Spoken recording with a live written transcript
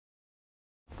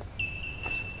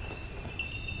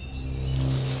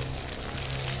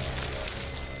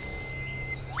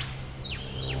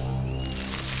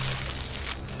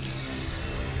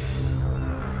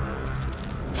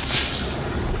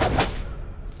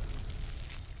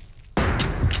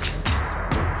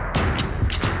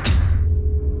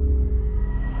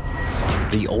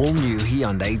The all-new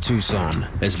Hyundai Tucson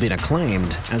has been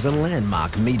acclaimed as a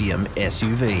landmark medium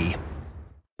SUV.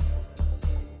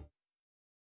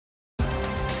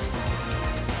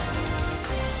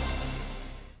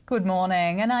 Good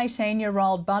morning. An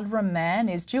 18-year-old Buderim man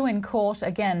is due in court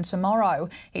again tomorrow.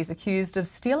 He's accused of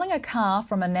stealing a car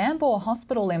from a Nambour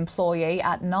hospital employee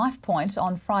at knife point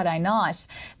on Friday night.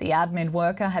 The admin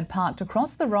worker had parked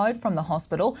across the road from the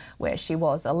hospital where she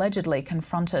was allegedly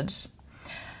confronted.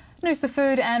 Noosa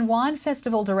Food and Wine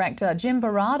Festival director Jim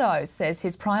Barrado says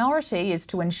his priority is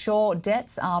to ensure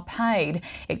debts are paid.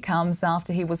 It comes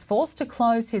after he was forced to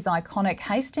close his iconic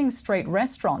Hastings Street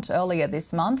restaurant earlier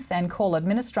this month and call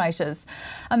administrators.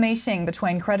 A meeting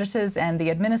between creditors and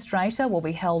the administrator will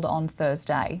be held on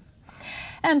Thursday.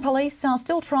 And police are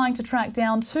still trying to track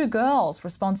down two girls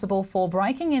responsible for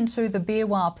breaking into the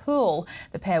Beerwah pool.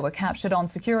 The pair were captured on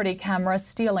security cameras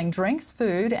stealing drinks,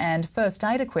 food and first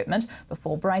aid equipment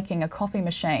before breaking a coffee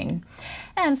machine.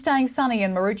 And staying sunny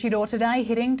in Maroochydore today,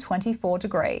 hitting 24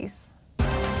 degrees.